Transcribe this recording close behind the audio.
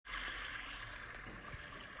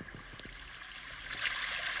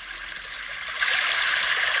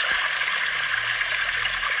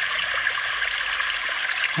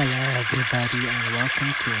Hello, everybody, and welcome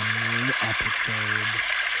to a new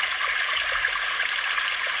episode.